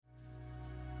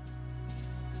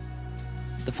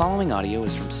The following audio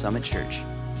is from Summit Church.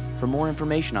 For more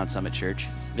information on Summit Church,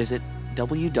 visit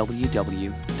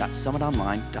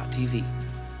www.summitonline.tv.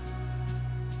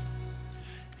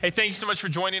 Hey, thank you so much for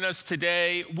joining us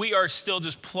today. We are still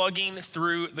just plugging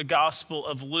through the Gospel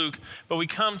of Luke, but we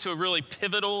come to a really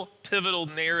pivotal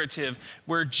narrative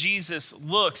where Jesus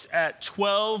looks at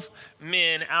 12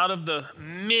 men out of the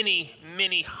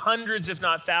many hundreds, if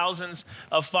not thousands,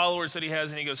 of followers that he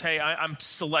has, and he goes, hey, I'm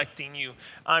selecting you.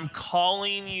 I'm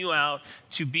calling you out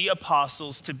to be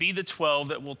apostles, to be the 12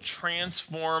 that will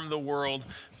transform the world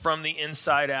from the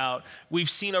inside out. We've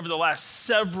seen over the last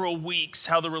several weeks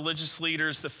how the religious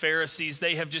leaders, the Pharisees,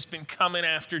 they have just been coming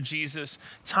after Jesus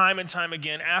time and time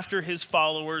again, after his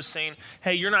followers, saying,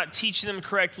 hey, you're not teaching them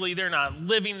correctly. They're not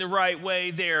living the right way.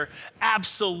 They're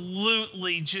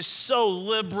absolutely just so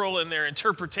liberal in their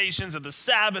interpretations of the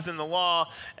Sabbath and the law.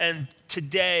 And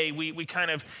today, we kind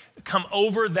of come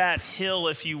over that hill,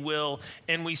 if you will,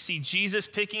 and we see Jesus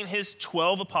picking his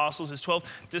 12 apostles, his 12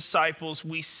 disciples.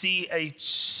 We see a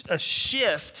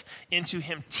shift into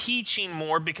him teaching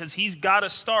more because he's got to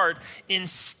start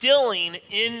instilling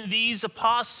in these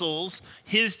apostles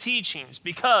his teachings,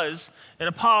 because an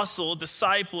apostle, a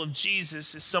disciple of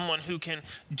Jesus, is someone who can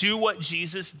do what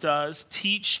Jesus does,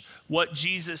 teach what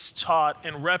Jesus taught,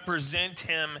 and represent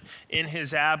him in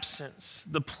his absence.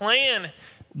 The plan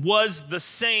was the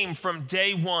same from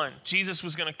day one. Jesus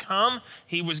was going to come,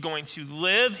 he was going to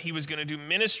live, he was going to do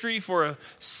ministry for a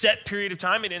set period of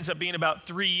time. It ends up being about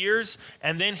 3 years,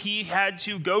 and then he had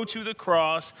to go to the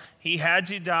cross, he had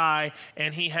to die,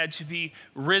 and he had to be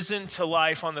risen to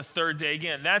life on the third day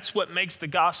again. That's what makes the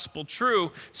gospel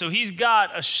true. So he's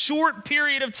got a short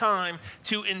period of time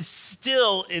to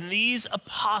instill in these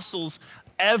apostles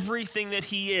everything that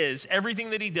he is,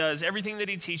 everything that he does, everything that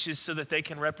he teaches, so that they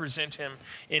can represent him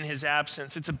in his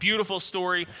absence. It's a beautiful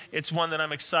story. It's one that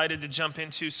I'm excited to jump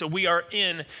into. So we are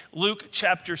in Luke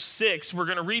chapter 6. We're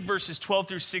going to read verses 12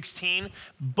 through 16,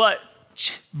 but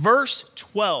verse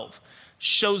 12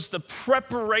 shows the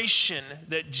preparation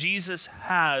that Jesus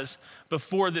has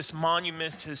before this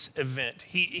monumentous event.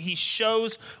 He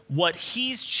shows what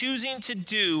he's choosing to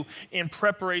do in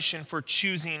preparation for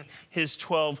choosing his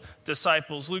 12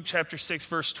 disciples. Luke chapter 6,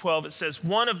 verse 12, it says,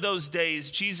 one of those days,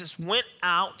 Jesus went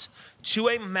out to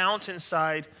a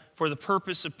mountainside for the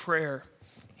purpose of prayer.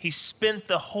 He spent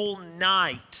the whole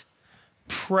night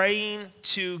praying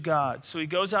to God. So he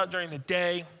goes out during the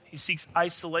day. He seeks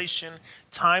isolation,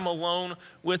 time alone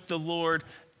with the Lord.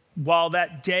 While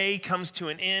that day comes to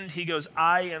an end, he goes,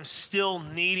 I am still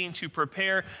needing to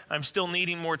prepare. I'm still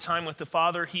needing more time with the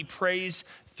Father. He prays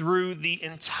through the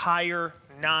entire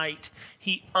night.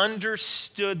 He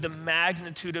understood the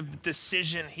magnitude of the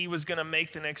decision he was going to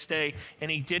make the next day,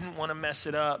 and he didn't want to mess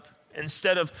it up.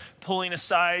 Instead of pulling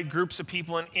aside groups of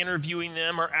people and interviewing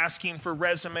them or asking for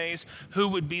resumes, who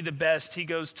would be the best, he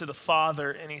goes to the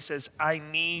Father and he says, I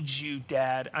need you,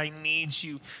 Dad. I need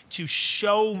you to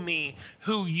show me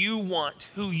who you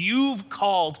want, who you've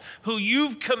called, who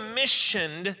you've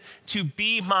commissioned to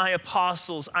be my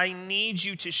apostles. I need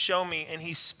you to show me. And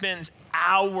he spends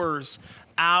hours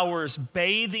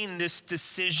bathing this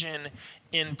decision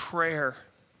in prayer.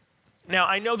 Now,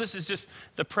 I know this is just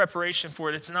the preparation for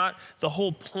it. It's not the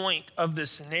whole point of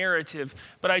this narrative,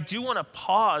 but I do want to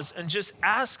pause and just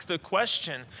ask the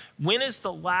question, when is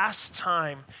the last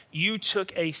time you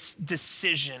took a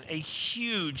decision, a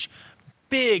huge,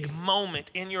 big moment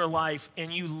in your life,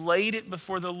 and you laid it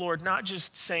before the Lord, not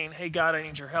just saying, hey, God, I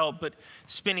need your help, but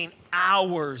spending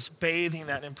hours bathing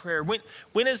that in prayer? When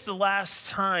is the last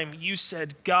time you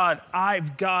said, God,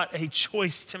 I've got a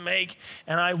choice to make,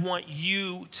 and I want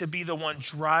you to be the one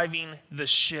driving the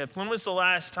ship? When was the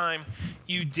last time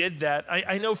you did that?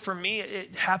 I know for me,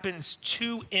 it happens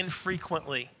too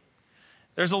infrequently.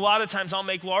 There's a lot of times I'll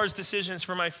make large decisions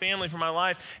for my family, for my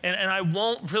life, and I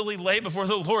won't really lay before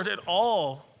the Lord at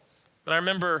all. But I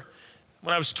remember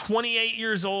when I was 28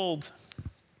 years old,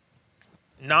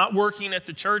 not working at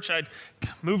the church I'd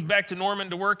moved back to Norman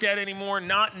to work at anymore,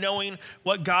 not knowing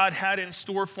what God had in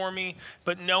store for me,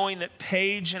 but knowing that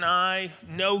Paige and I,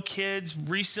 no kids,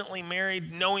 recently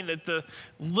married, knowing that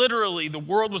literally the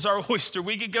world was our oyster.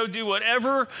 We could go do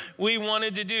whatever we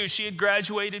wanted to do. She had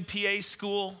graduated PA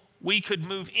school. We could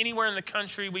move anywhere in the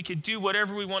country. We could do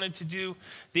whatever we wanted to do.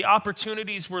 The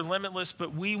opportunities were limitless,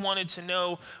 but we wanted to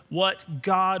know what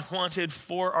God wanted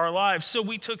for our lives. So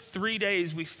we took 3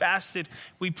 days. We fasted,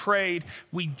 we prayed,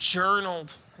 we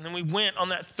journaled, and then we went on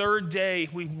that third day.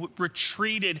 We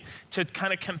retreated to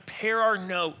kind of compare our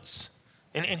notes.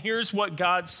 And here's what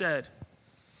God said.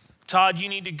 Todd, you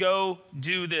need to go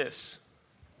do this.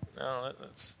 No,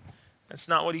 that's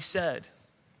not what he said.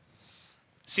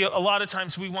 See, a lot of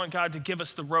times we want God to give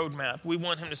us the roadmap. We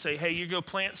want him to say, hey, you go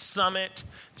plant Summit.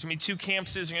 There's going to be 2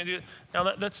 campuses. You're going to do it.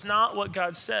 Now, that's not what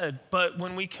God said. But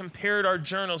when we compared our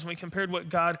journals, when we compared what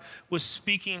God was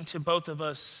speaking to both of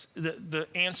us, the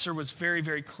answer was very,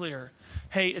 very clear.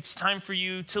 Hey, it's time for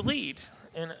you to lead.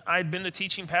 And I'd been the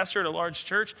teaching pastor at a large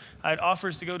church. I had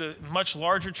offers to go to much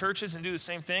larger churches and do the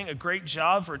same thing. A great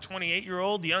job for a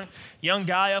 28-year-old, young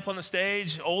guy up on the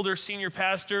stage, older senior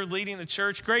pastor leading the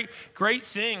church. Great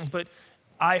thing. But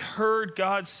I heard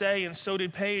God say, and so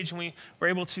did Paige, and we were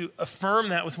able to affirm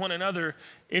that with one another,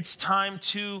 it's time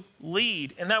to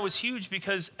lead. And that was huge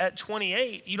because at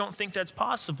 28, you don't think that's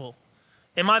possible.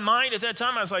 In my mind at that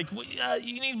time, I was like, well,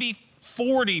 you need to be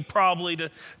 40 probably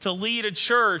to lead a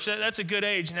church. That's a good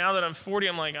age. Now that I'm 40,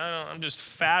 I'm like, I'm just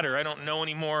fatter. I don't know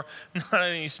anymore. I'm not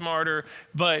any smarter.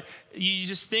 But you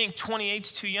just think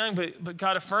 28's too young, but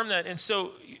God affirmed that. And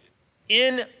so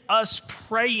in us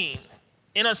praying,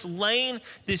 in us laying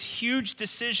this huge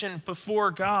decision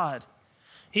before God,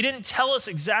 he didn't tell us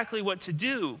exactly what to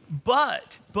do,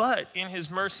 but in his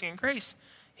mercy and grace,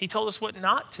 he told us what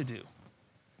not to do.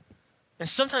 And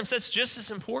sometimes that's just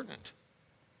as important.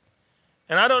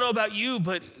 And I don't know about you,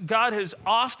 but God has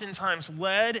oftentimes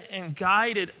led and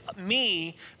guided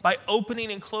me by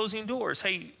opening and closing doors.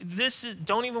 Hey,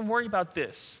 don't even worry about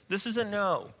this. This is a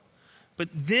no. But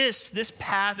this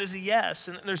path is a yes.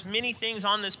 And there's many things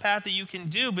on this path that you can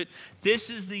do, but this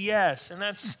is the yes. And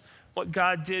that's what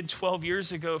God did 12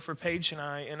 years ago for Paige and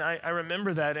I. And I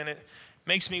remember that, and it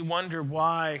makes me wonder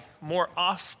why more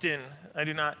often I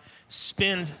do not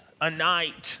spend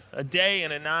a day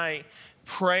and a night,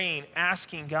 praying,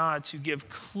 asking God to give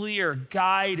clear,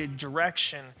 guided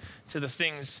direction to the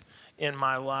things in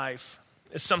my life.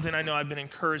 It's something I know I've been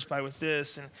encouraged by with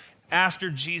this. And after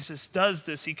Jesus does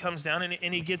this, he comes down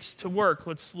and he gets to work.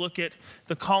 Let's look at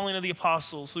the calling of the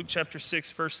apostles, Luke chapter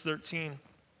 6, verse 13.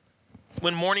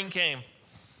 When morning came,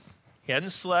 he hadn't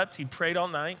slept, he prayed all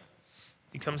night.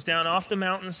 He comes down off the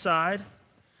mountainside,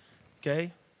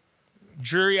 okay,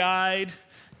 dreary-eyed,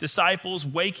 disciples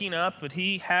waking up, but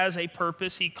he has a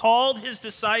purpose. He called his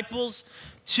disciples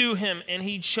to him, and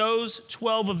he chose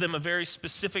 12 of them, a very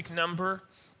specific number,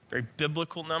 very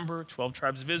biblical number, 12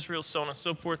 tribes of Israel, so on and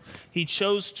so forth. He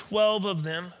chose 12 of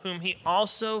them, whom he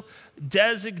also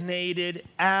designated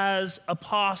as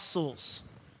apostles.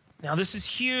 Now, this is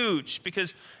huge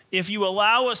because if you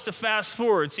allow us to fast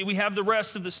forward, see, we have the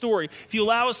rest of the story. If you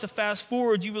allow us to fast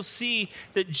forward, you will see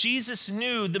that Jesus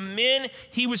knew the men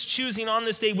he was choosing on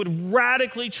this day would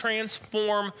radically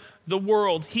transform the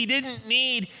world. He didn't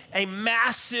need a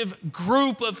massive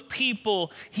group of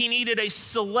people. He needed a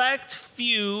select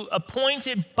few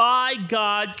appointed by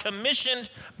God, commissioned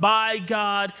by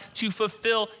God to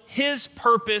fulfill his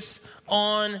purpose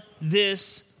on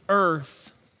this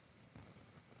earth.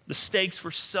 The stakes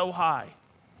were so high.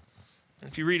 And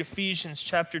if you read Ephesians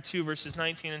chapter 2, verses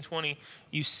 19 and 20,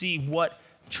 you see what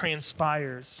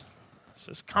transpires. It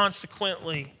says,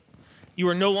 consequently, you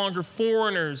are no longer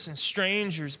foreigners and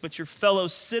strangers, but your fellow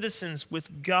citizens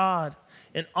with God,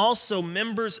 and also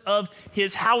members of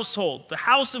his household, the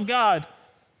house of God.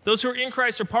 Those who are in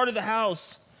Christ are part of the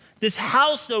house. This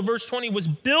house, though, verse 20, was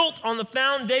built on the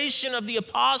foundation of the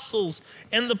apostles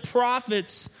and the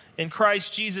prophets, and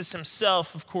Christ Jesus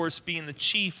himself, of course, being the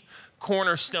chief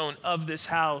cornerstone of this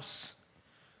house.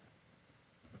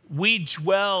 We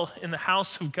dwell in the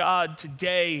house of God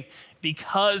today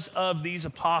because of these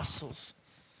apostles,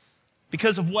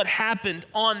 because of what happened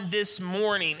on this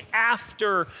morning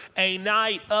after a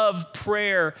night of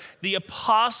prayer. The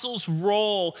apostles'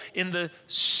 role in the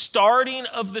starting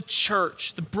of the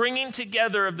church, the bringing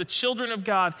together of the children of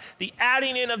God, the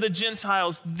adding in of the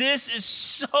Gentiles, this is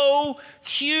so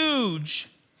huge.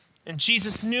 And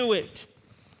Jesus knew it.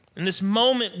 And this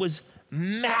moment was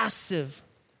massive.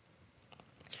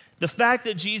 The fact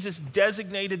that Jesus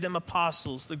designated them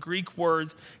apostles, the Greek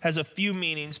word has a few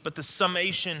meanings, but the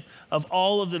summation of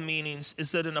all of the meanings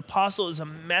is that an apostle is a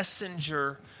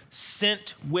messenger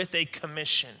sent with a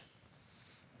commission.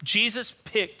 Jesus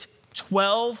picked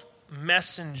 12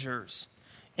 messengers,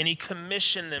 and he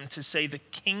commissioned them to say, the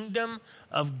kingdom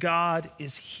of God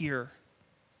is here.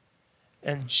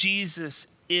 And Jesus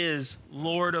is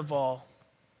Lord of all.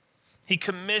 He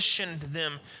commissioned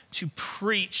them to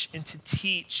preach and to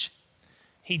teach.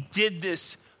 He did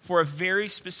this for a very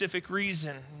specific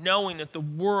reason, knowing that the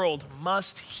world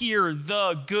must hear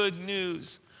the good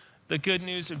news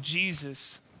of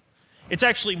Jesus. It's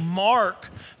actually Mark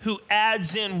who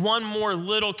adds in one more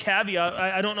little caveat.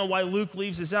 I don't know why Luke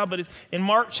leaves this out, but in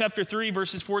Mark chapter 3,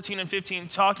 verses 14 and 15,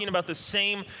 talking about the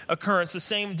same occurrence, the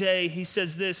same day, he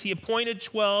says this: he appointed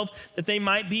 12 that they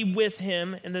might be with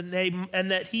him and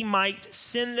that he might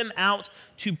send them out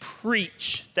to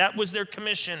preach. That was their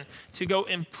commission, to go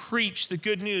and preach the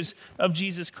good news of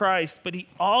Jesus Christ. But he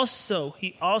also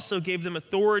gave them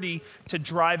authority to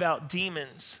drive out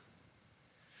demons.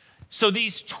 So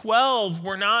these 12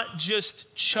 were not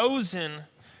just chosen,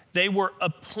 they were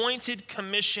appointed,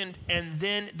 commissioned, and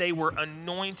then they were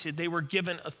anointed. They were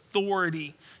given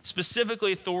authority,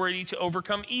 specifically authority to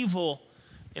overcome evil.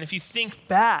 And if you think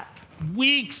back,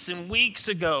 weeks and weeks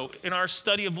ago in our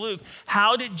study of Luke,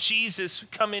 how did Jesus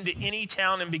come into any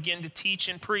town and begin to teach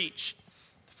and preach?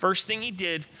 The first thing he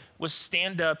did was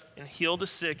stand up and heal the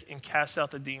sick and cast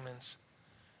out the demons.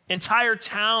 Entire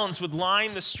towns would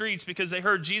line the streets because they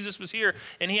heard Jesus was here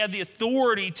and he had the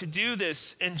authority to do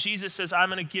this. And Jesus says, I'm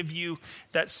going to give you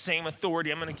that same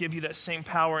authority. I'm going to give you that same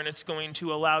power, and it's going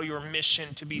to allow your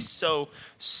mission to be so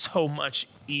much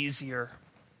easier.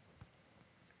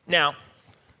 Now,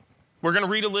 we're going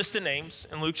to read a list of names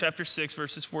in Luke chapter 6,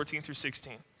 verses 14 through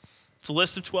 16. It's a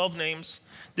list of 12 names.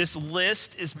 This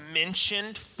list is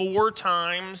mentioned 4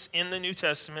 times in the New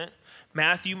Testament.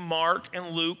 Matthew, Mark, and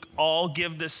Luke all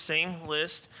give this same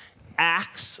list.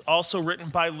 Acts, also written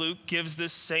by Luke, gives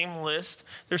this same list.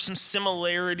 There's some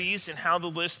similarities in how the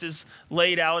list is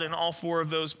laid out in all 4 of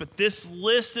those. But this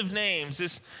list of names,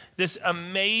 this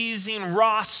amazing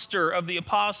roster of the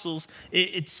apostles,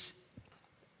 it's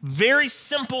very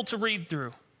simple to read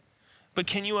through. But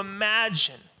can you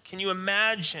imagine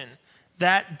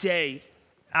that day,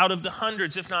 out of the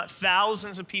hundreds, if not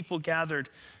thousands of people gathered,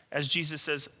 as Jesus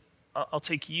says, I'll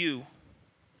take you,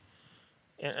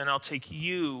 and I'll take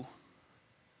you,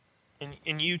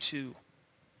 and you too.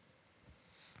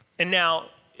 And now,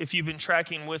 if you've been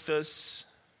tracking with us,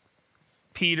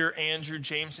 Peter, Andrew,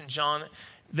 James, and John,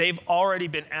 they've already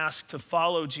been asked to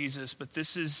follow Jesus, but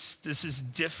this is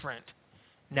different.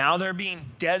 Now they're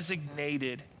being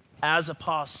designated as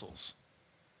apostles.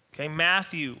 Okay,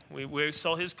 Matthew, we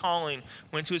saw his calling,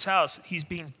 went to his house. He's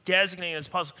being designated as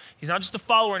apostle. He's not just a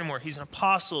follower anymore. He's an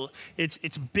apostle.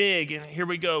 It's big. And here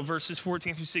we go, verses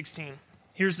 14 through 16.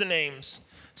 Here's the names.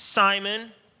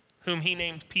 Simon, whom he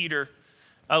named Peter.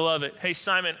 I love it. Hey,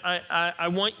 Simon, I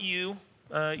want you.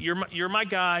 You're my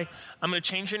guy. I'm going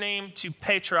to change your name to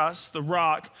Petros, the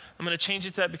rock. I'm going to change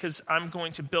it to that because I'm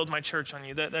going to build my church on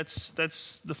you. That's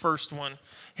the first one.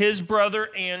 His brother,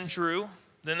 Andrew.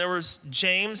 Then there was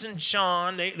James and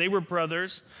John. They were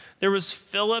brothers. There was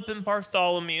Philip and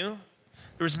Bartholomew.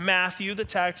 There was Matthew, the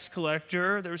tax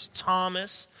collector. There was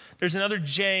Thomas. There's another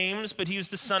James, but he was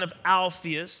the son of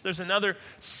Alphaeus. There's another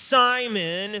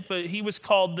Simon, but he was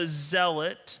called the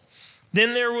Zealot.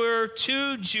 Then there were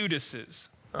 2 Judases.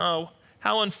 Oh,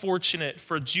 how unfortunate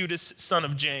for Judas, son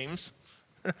of James.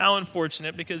 How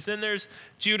unfortunate, because then there's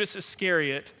Judas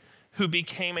Iscariot, who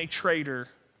became a traitor.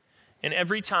 And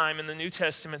every time in the New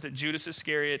Testament that Judas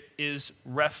Iscariot is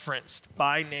referenced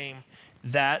by name,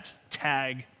 that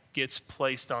tag gets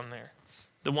placed on there.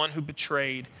 The one who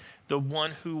betrayed, the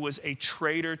one who was a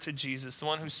traitor to Jesus, the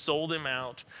one who sold him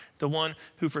out, the one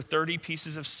who for 30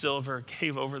 pieces of silver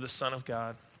gave over the Son of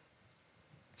God.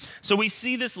 So we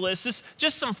see this list.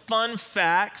 Just some fun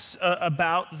facts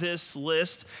about this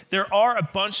list. There are a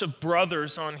bunch of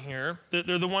brothers on here.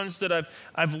 They're the ones that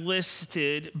I've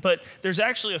listed, but there's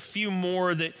actually a few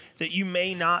more that you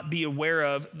may not be aware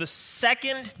of. The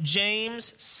second,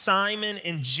 James, Simon,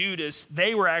 and Judas,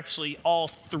 they were actually all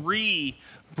 3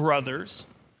 brothers.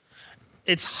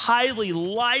 It's highly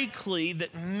likely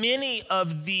that many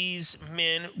of these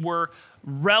men were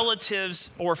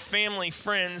relatives or family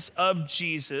friends of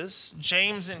Jesus.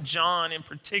 James and John in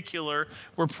particular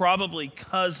were probably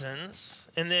cousins.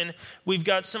 And then we've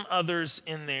got some others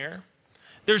in there.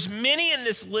 There's many in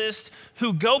this list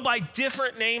who go by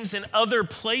different names in other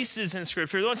places in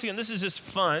Scripture. Once again, this is just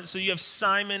fun. So you have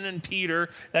Simon and Peter.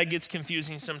 That gets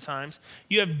confusing sometimes.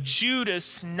 You have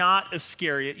Judas, not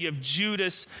Iscariot. You have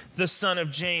Judas, the son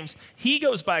of James. He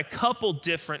goes by a couple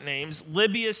different names.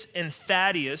 Lebbaeus and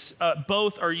Thaddeus,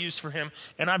 both are used for him.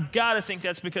 And I've got to think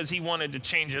that's because he wanted to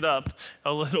change it up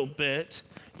a little bit.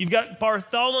 You've got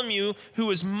Bartholomew, who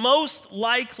is most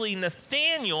likely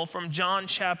Nathaniel from John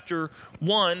chapter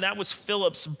 1. That was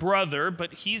Philip's brother,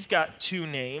 but he's got 2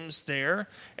 names there.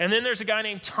 And then there's a guy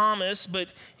named Thomas, but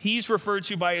he's referred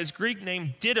to by his Greek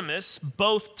name Didymus.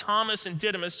 Both Thomas and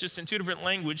Didymus, just in 2 different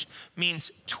language, means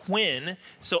twin.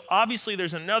 So obviously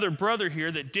there's another brother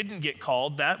here that didn't get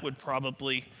called. That would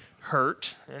probably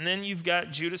hurt. And then you've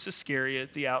got Judas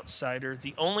Iscariot, the outsider,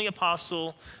 the only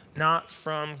apostle not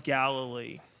from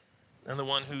Galilee, and the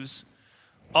one who's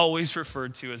always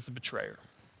referred to as the betrayer.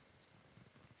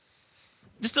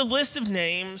 Just a list of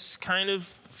names, kind of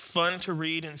fun to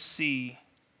read and see.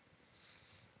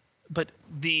 But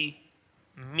the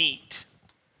meat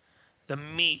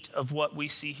of what we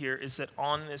see here is that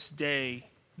on this day,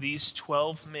 these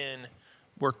 12 men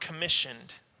were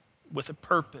commissioned with a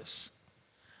purpose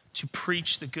to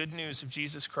preach the good news of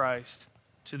Jesus Christ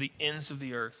to the ends of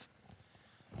the earth.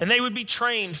 And they would be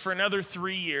trained for another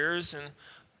 3 years, and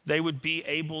they would be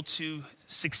able to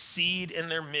succeed in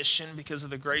their mission because of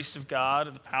the grace of God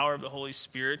and the power of the Holy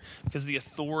Spirit, because of the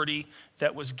authority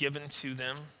that was given to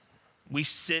them. We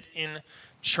sit in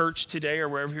church today or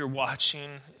wherever you're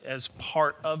watching as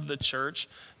part of the church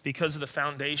because of the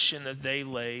foundation that they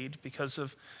laid, because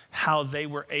of how they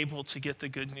were able to get the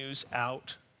good news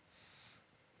out.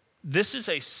 This is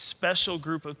a special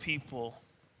group of people.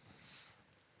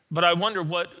 But I wonder,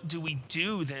 what do we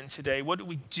do then today? What do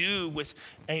we do with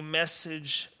a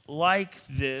message like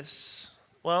this?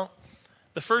 Well,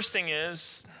 the first thing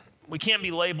is we can't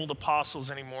be labeled apostles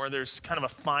anymore. There's kind of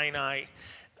a finite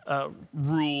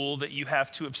rule that you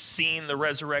have to have seen the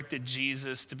resurrected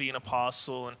Jesus to be an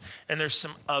apostle. And there's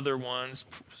some other ones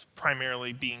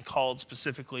primarily being called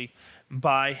specifically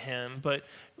by him. But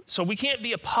so we can't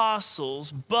be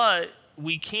apostles, but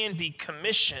we can be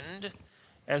commissioned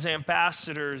as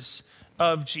ambassadors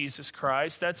of Jesus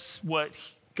Christ. That's what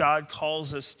God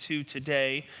calls us to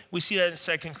today. We see that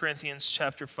in 2 Corinthians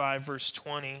chapter 5, verse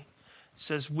 20. It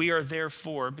says, we are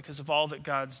therefore, because of all that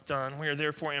God's done, we are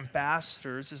therefore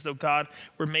ambassadors, as though God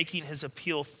were making his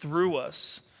appeal through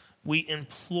us. We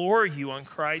implore you on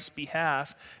Christ's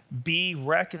behalf, be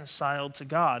reconciled to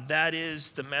God. That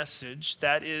is the message.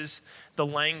 That is the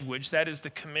language. That is the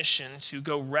commission to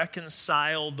go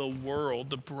reconcile the world,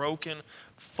 the broken,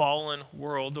 fallen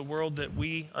world, the world that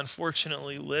we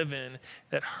unfortunately live in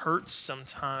that hurts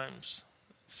sometimes.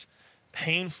 It's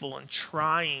painful and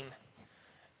trying.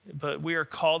 But we are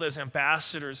called as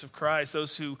ambassadors of Christ,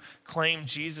 those who claim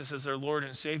Jesus as their Lord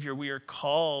and Savior. We are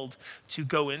called to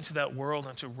go into that world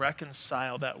and to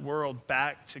reconcile that world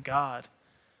back to God.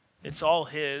 It's all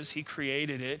his. He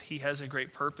created it. He has a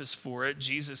great purpose for it.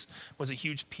 Jesus was a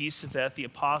huge piece of that, the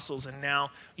apostles, and now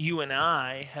you and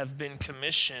I have been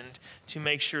commissioned to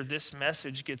make sure this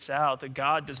message gets out, that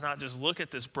God does not just look at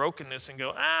this brokenness and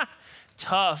go,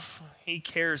 tough. He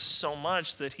cares so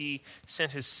much that he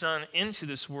sent his son into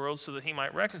this world so that he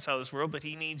might reconcile this world, but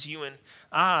he needs you and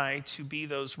I to be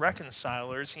those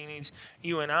reconcilers. He needs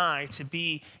you and I to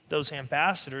be those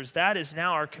ambassadors. That is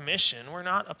now our commission. We're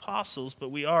not apostles, but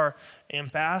we are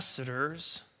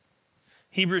ambassadors.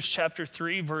 Hebrews chapter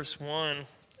 3, verse 1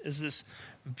 is this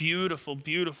beautiful,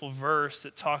 beautiful verse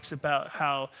that talks about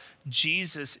how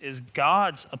Jesus is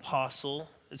God's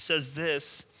apostle. It says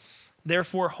this,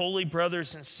 therefore, holy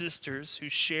brothers and sisters who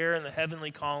share in the heavenly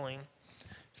calling,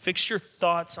 fix your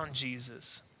thoughts on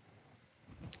Jesus.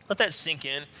 Let that sink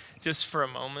in just for a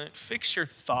moment. Fix your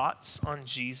thoughts on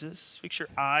Jesus. Fix your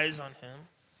eyes on him,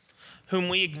 whom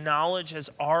we acknowledge as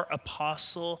our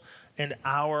apostle and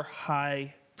our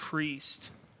high priest.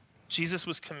 Jesus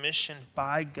was commissioned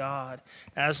by God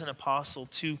as an apostle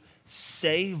to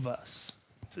save us,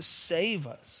 to save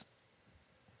us.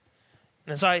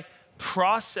 And as I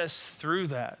process through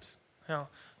that,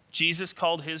 Jesus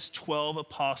called his 12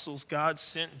 apostles. God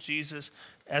sent Jesus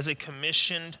as a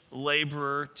commissioned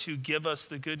laborer to give us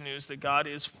the good news that God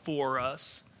is for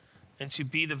us and to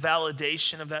be the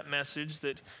validation of that message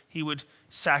that he would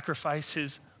sacrifice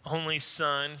his only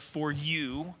son for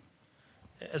you.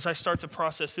 As I start to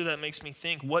process through that, it makes me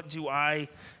think, what do I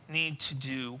need to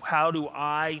do? How do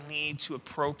I need to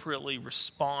appropriately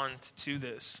respond to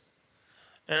this?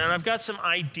 And I've got some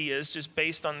ideas just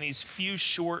based on these few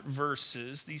short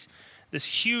verses, this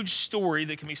huge story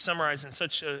that can be summarized in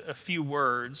such a few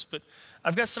words. But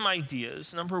I've got some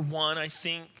ideas. Number one, I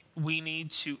think we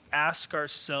need to ask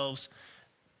ourselves,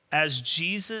 as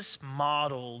Jesus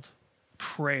modeled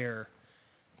prayer,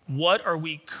 what are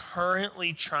we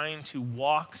currently trying to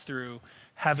walk through,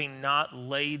 having not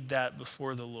laid that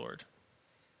before the Lord?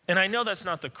 And I know that's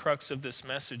not the crux of this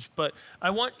message, but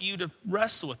I want you to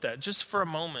wrestle with that just for a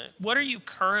moment. What are you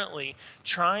currently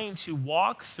trying to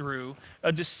walk through,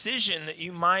 a decision that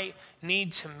you might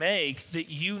need to make, that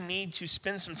you need to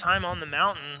spend some time on the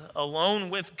mountain alone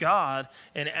with God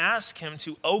and ask him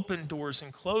to open doors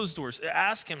and close doors?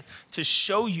 Ask him to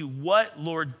show you, what,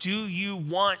 Lord, do you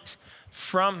want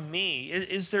from me?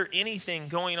 Is there anything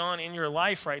going on in your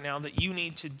life right now that you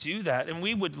need to do that? And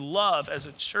we would love as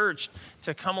a church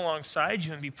to come alongside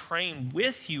you and be praying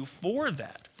with you for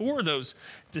that, for those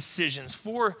decisions,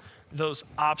 for those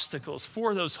obstacles,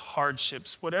 for those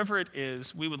hardships, whatever it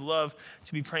is. We would love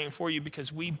to be praying for you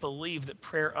because we believe that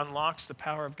prayer unlocks the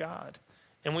power of God.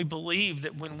 And we believe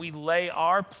that when we lay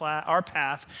our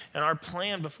path and our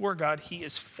plan before God, he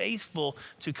is faithful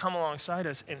to come alongside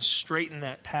us and straighten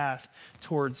that path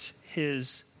towards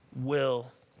his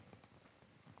will.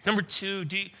 Number two,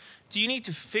 do you need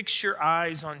to fix your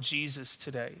eyes on Jesus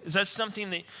today? Is that something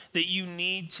that you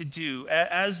need to do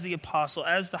as the apostle,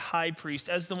 as the high priest,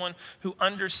 as the one who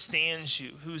understands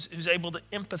you, who's able to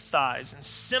empathize and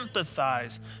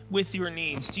sympathize with your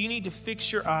needs? Do you need to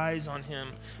fix your eyes on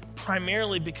him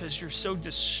primarily because you're so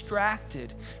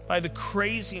distracted by the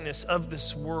craziness of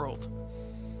this world?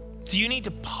 Do you need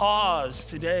to pause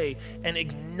today and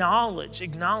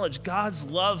acknowledge God's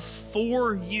love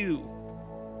for you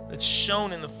that's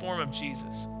shown in the form of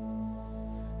Jesus?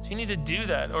 Do you need to do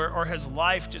that? Or has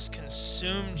life just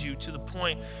consumed you to the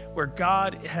point where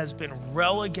God has been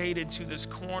relegated to this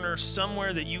corner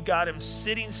somewhere that you got him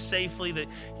sitting safely, that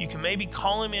you can maybe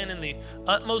call him in the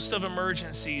utmost of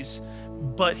emergencies,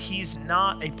 but he's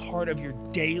not a part of your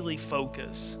daily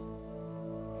focus?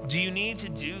 Do you need to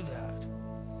do that?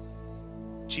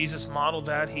 Jesus modeled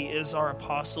that. He is our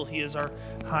apostle. He is our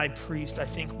high priest. I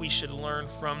think we should learn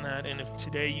from that. And if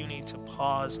today you need to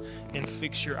pause and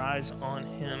fix your eyes on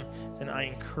him, then I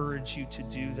encourage you to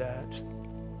do that.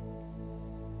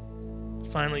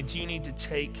 Finally, do you need to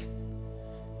take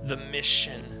the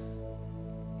mission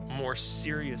more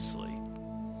seriously?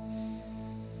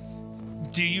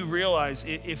 Do you realize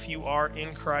if you are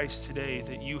in Christ today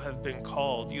that you have been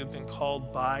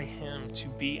called by him to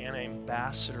be an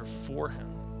ambassador for him?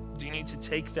 Do you need to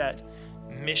take that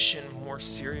mission more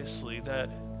seriously, that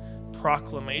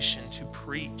proclamation to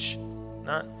preach,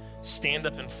 not stand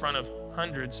up in front of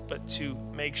hundreds, but to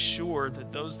make sure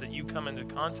that those that you come into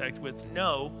contact with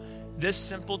know this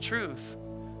simple truth: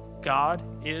 God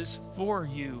is for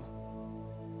you.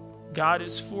 God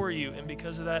is for you, and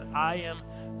because of that, I am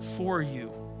for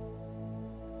you.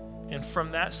 And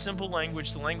from that simple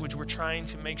language, the language we're trying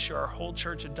to make sure our whole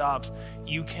church adopts,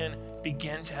 you can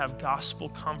begin to have gospel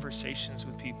conversations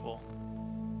with people.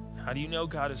 How do you know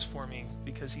God is for me?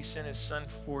 Because he sent his son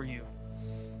for you.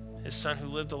 His son who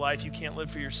lived a life you can't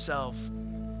live for yourself.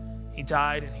 He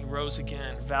died and he rose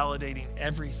again, validating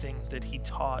everything that he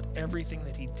taught, everything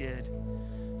that he did.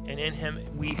 And in him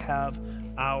we have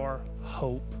our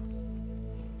hope.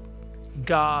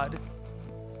 God,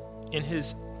 in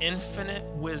his infinite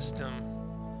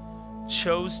wisdom,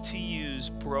 chose to use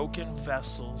broken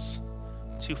vessels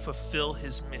to fulfill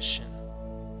his mission.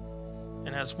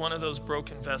 And as one of those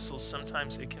broken vessels,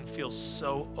 sometimes it can feel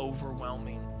so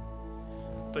overwhelming.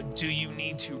 But do you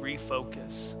need to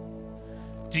refocus?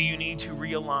 Do you need to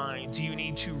realign? Do you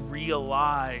need to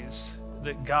realize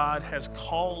that God has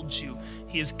called you?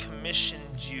 He has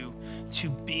commissioned you to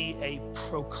be a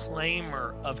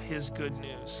proclaimer of his good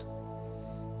news.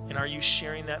 And are you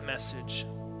sharing that message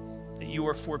that you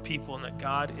are for people and that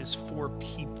God is for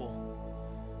people?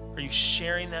 Are you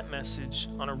sharing that message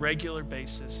on a regular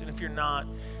basis? And if you're not,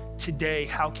 today,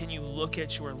 how can you look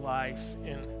at your life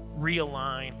and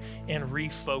realign and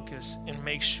refocus and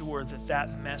make sure that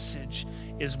that message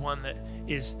is one that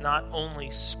is not only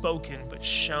spoken but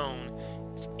shown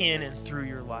in and through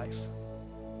your life?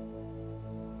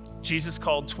 Jesus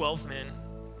called 12 men,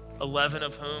 11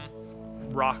 of whom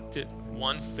rocked it,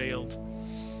 one failed.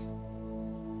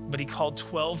 But he called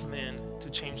 12 men to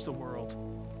change the world.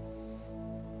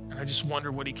 And I just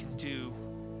wonder what he can do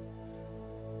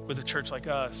with a church like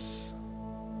us,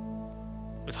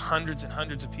 with hundreds and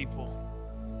hundreds of people,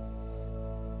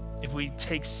 if we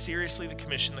take seriously the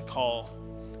commission, the call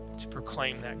to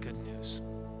proclaim that good news.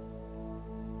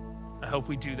 I hope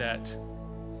we do that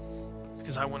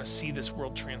because I want to see this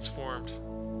world transformed.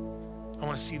 I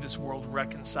want to see this world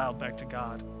reconciled back to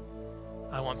God.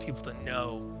 I want people to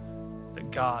know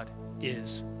that God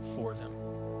is for them.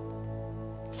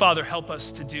 Father, help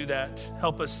us to do that.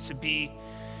 Help us to be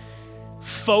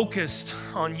focused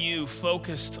on you,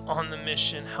 focused on the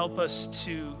mission. Help us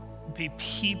to be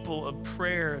people of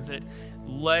prayer that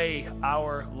lay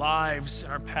our lives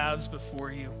and our paths before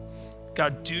you.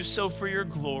 God, do so for your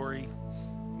glory.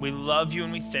 We love you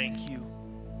and we thank you.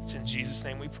 It's in Jesus'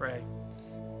 name we pray.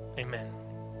 Amen.